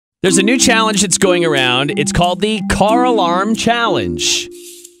There's a new challenge that's going around. It's called the car alarm challenge.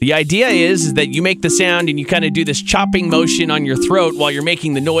 The idea is that you make the sound and you kind of do this chopping motion on your throat while you're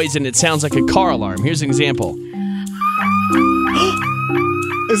making the noise and it sounds like a car alarm. Here's an example. Isn't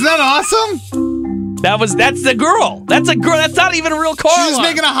that awesome? That's the girl. That's a girl. That's not even a real car alarm. She's just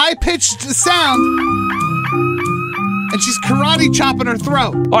making a high-pitched sound. And she's karate chopping her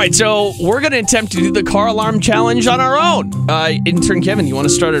throat. All right, so we're going to attempt to do the car alarm challenge on our own. Intern Kevin, you want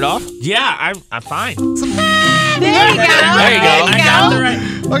to start it off? Yeah, I'm fine. There you go. There you go. I got the right.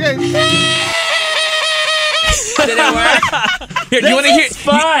 Okay. Did it work? Here, do you want to hear?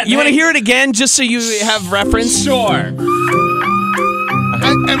 Fun. You want to hear it again, just so you have reference? Sure.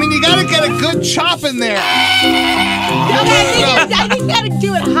 I mean, you gotta get a good chop in there. I think you gotta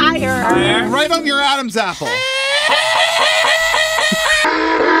do it higher. Right on your Adam's apple.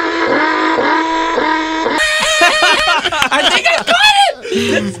 I think I got it.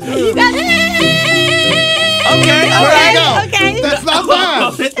 You got it. Okay, all There right. you go. Okay. That's not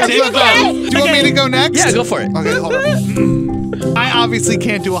bad. That's not bad. Do you want me to go next? Yeah, go for it. Okay, hold on. I obviously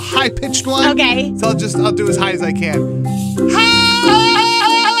can't do a high-pitched one. Okay. So I'll do as high as I can.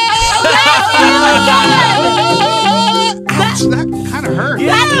 Ouch, that kind of hurt.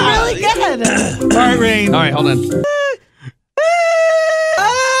 That's really good. All right, Rayne. All right, hold on.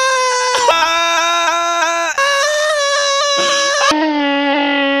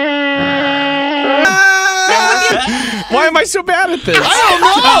 Why am I so bad at this? I don't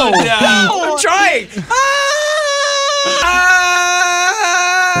know. I'm trying.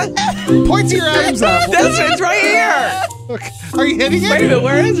 Point to your Adam's apple. It's right here. Okay. Are you hitting it? Wait a minute,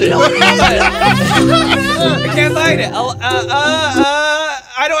 where is it? I can't find it.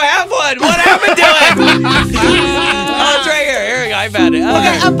 I don't have one. What happened to it? Oh, it's right here. Here we go. I found it.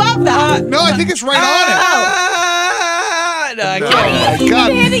 Okay, above that. No, I think it's right on No, I it. can't. Oh, You're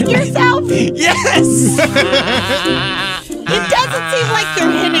God. hitting yourself. Yes. It doesn't seem like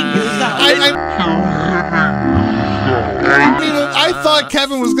you're hitting yourself. I thought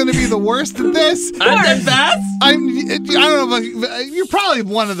Kevin was going to be the worst at this. I'm the best. I don't know, but you're probably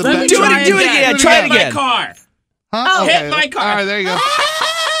one of the Let me best. Do it again. Try it again. My car. Huh? Hit my car. All right, there you go.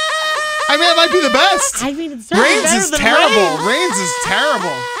 I mean, it might be the best. I mean, it's certainly Rayne's better is than terrible. mine. Rayne's is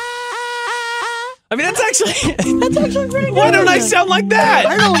terrible. I mean, that's actually pretty good. Why don't I sound like that?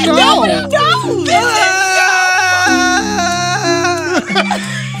 I don't know. No, you don't.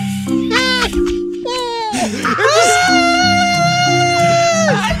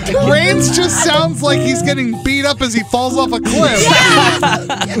 Rayne's just sounds like he's getting beat up as he falls off a cliff.